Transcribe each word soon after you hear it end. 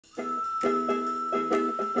I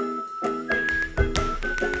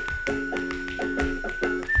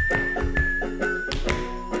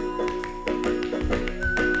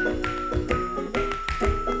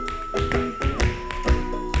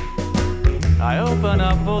open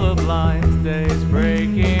up full of blinds, day's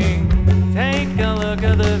breaking. Take a look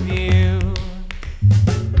at the view.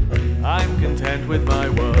 I'm content with my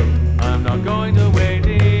work. I'm not going to wait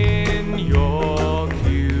in your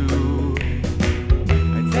queue.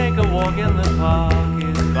 I take a walk in the park,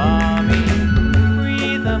 it's balmy.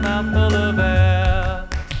 Breathe a mouthful of air.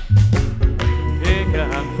 Pick a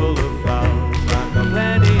handful of flowers. I've got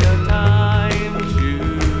plenty of time to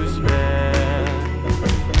spare.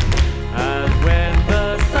 And when the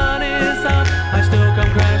sun is up, I still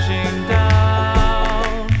come crashing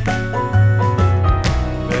down.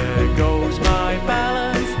 There goes my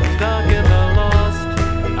balance, stuck in the lost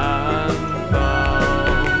and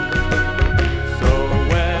found. So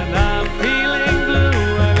when I'm feeling blue,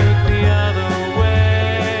 I look the other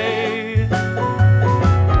way.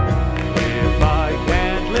 If I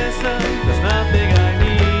can't listen, there's nothing I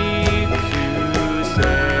need to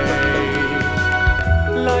say.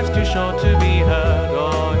 Life's too short to be heard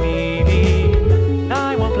or needy.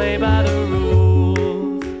 I won't play by the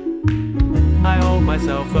rules. I hold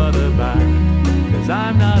myself further back, 'cause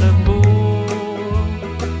I'm not a fool.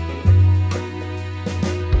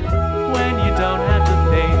 When you don't have to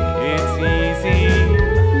think, it's easy.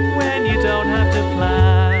 When you don't have to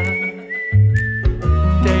plan,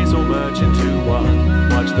 days will merge into one.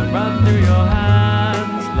 Watch them run through your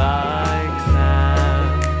hands like sand.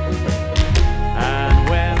 And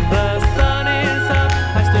when the sun is up,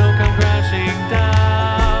 I still come crashing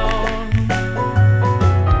down.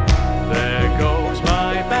 There goes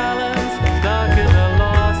my balance, stuck in the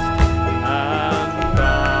lost and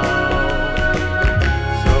found.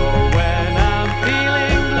 So when I'm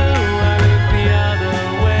feeling blue, I look the other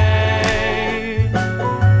way.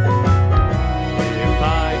 If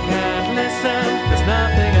I can't listen, there's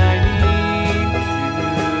nothing I need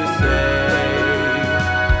to say.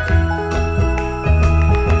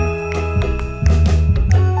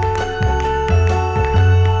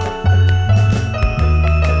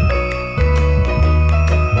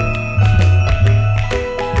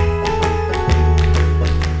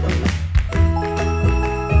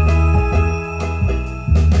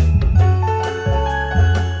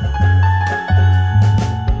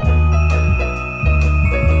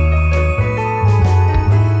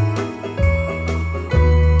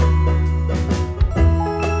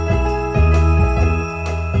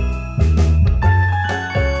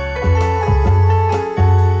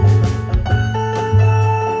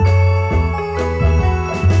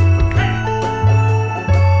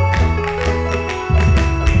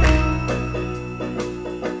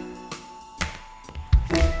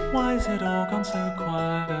 Why is it all gone so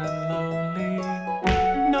quiet and lonely?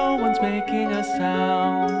 No one's making a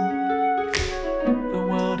sound. The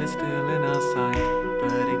world is still in our sight,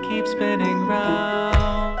 but it keeps spinning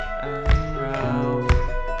round and round.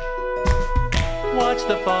 Watch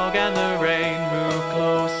the fog and the rain move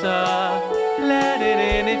closer. Let it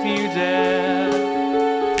in if you dare.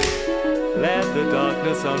 Let the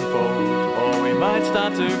darkness unfold, or we might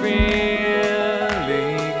start to read.